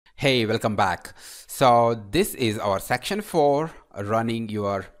Hey, welcome back. So this is our section 4, running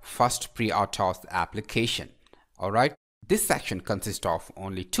your first FreeRTOS application. All right. This section consists of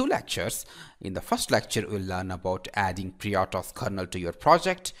only 2 lectures. In the first lecture, we'll learn about adding FreeRTOS kernel to your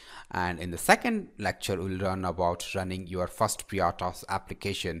project. And in the second lecture, we'll learn about running your first FreeRTOS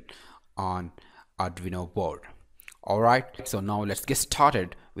application on Arduino board. All right. So now let's get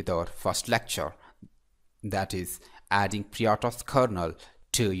started with our first lecture. That is adding FreeRTOS kernel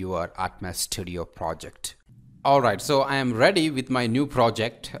to your Atmel Studio project. Alright, so I am ready with my new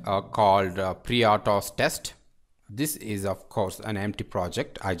project called FreeRTOS test. This is of course an empty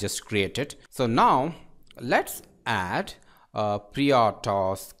project I just created. So now let's add a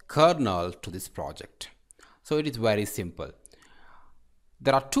FreeRTOS kernel to this project. So it is very simple.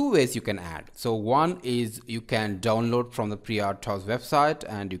 There are 2 ways you can add. So one is you can download from the FreeRTOS website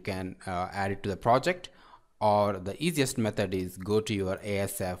and you can add it to the project. Or the easiest method is go to your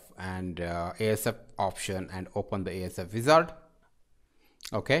ASF and ASF option and open the ASF wizard.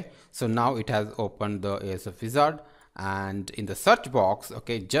 Okay, so now it has opened the ASF wizard, and in the search box,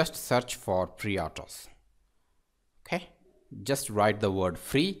 okay, just search for FreeRTOS. Okay, just write the word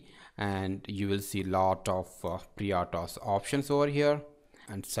free and you will see a lot of FreeRTOS options over here,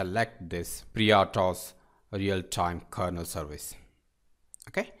 and select this FreeRTOS real-time kernel service.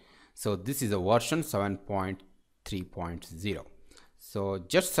 Okay. So this is a version 7.3.0. So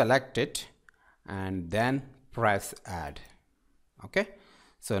just select it and then press add. Okay.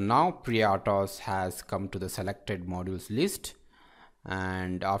 So now FreeRTOS has come to the selected modules list,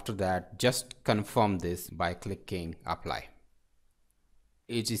 and after that just confirm this by clicking apply.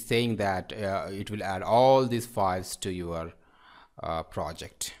 It is saying that it will add all these files to your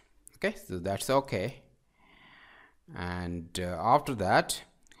project. Okay, so that's okay. And after that,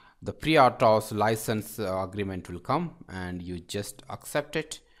 the FreeRTOS license agreement will come and you just accept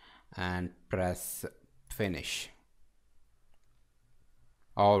it and press finish.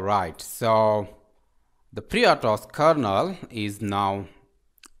 Alright, so the FreeRTOS kernel is now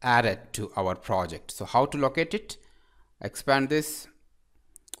added to our project. So how to locate it? Expand this.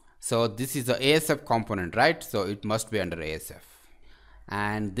 So this is the ASF component, right? So it must be under ASF.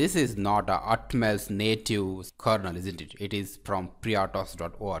 And this is not a Atmel's native kernel, isn't it? It is from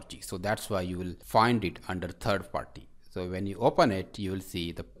FreeRTOS.org. So that's why you will find it under third party. So when you open it, you will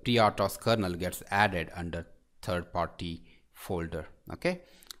see the FreeRTOS kernel gets added under third party folder. Okay.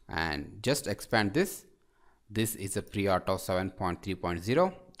 And just expand this. This is a FreeRTOS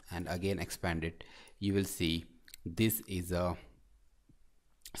 7.3.0, and again expand it. You will see this is a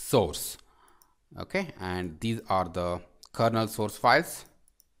source. Okay. And these are the kernel source files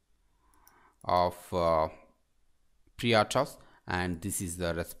of FreeRTOS, and this is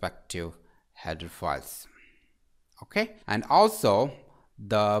the respective header files. Okay, and also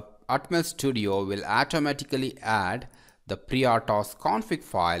the Atmel Studio will automatically add the FreeRTOS config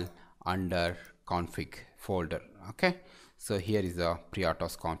file under config folder. Okay, so here is a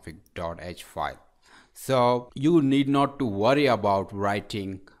FreeRTOS config.h file. So you need not to worry about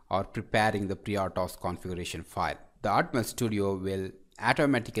writing or preparing the FreeRTOS configuration file. The Atmel Studio will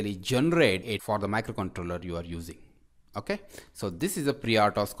automatically generate it for the microcontroller you are using. Okay, so this is a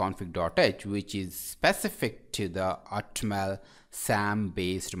FreeRTOS config.h, which is specific to the Atmel SAM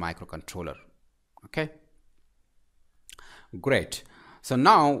based microcontroller. Okay, great. So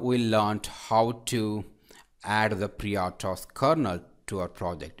now we learned how to add the FreeRTOS kernel to our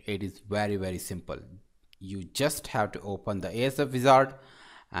project. It is very simple. You just have to open the ASF wizard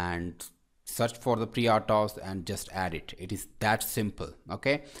and search for the FreeRTOS and just add it. It is that simple.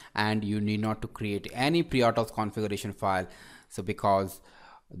 Okay, and you need not to create any FreeRTOS configuration file. So because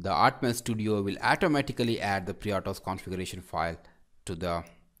the Atmel Studio will automatically add the FreeRTOS configuration file to the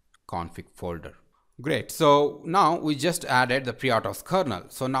config folder. Great. So now we just added the FreeRTOS kernel.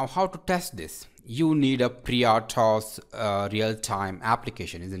 So now how to test this? You need a FreeRTOS real-time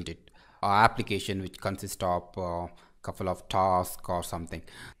application, isn't it? Application which consists of a couple of tasks or something.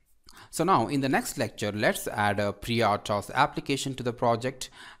 So now in the next lecture, let's add a FreeRTOS application to the project,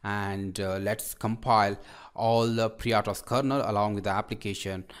 and let's compile all the FreeRTOS kernel along with the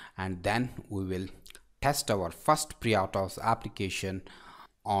application, and then we will test our first FreeRTOS application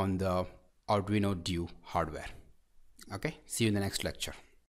on the Arduino Duo hardware. Okay, see you in the next lecture.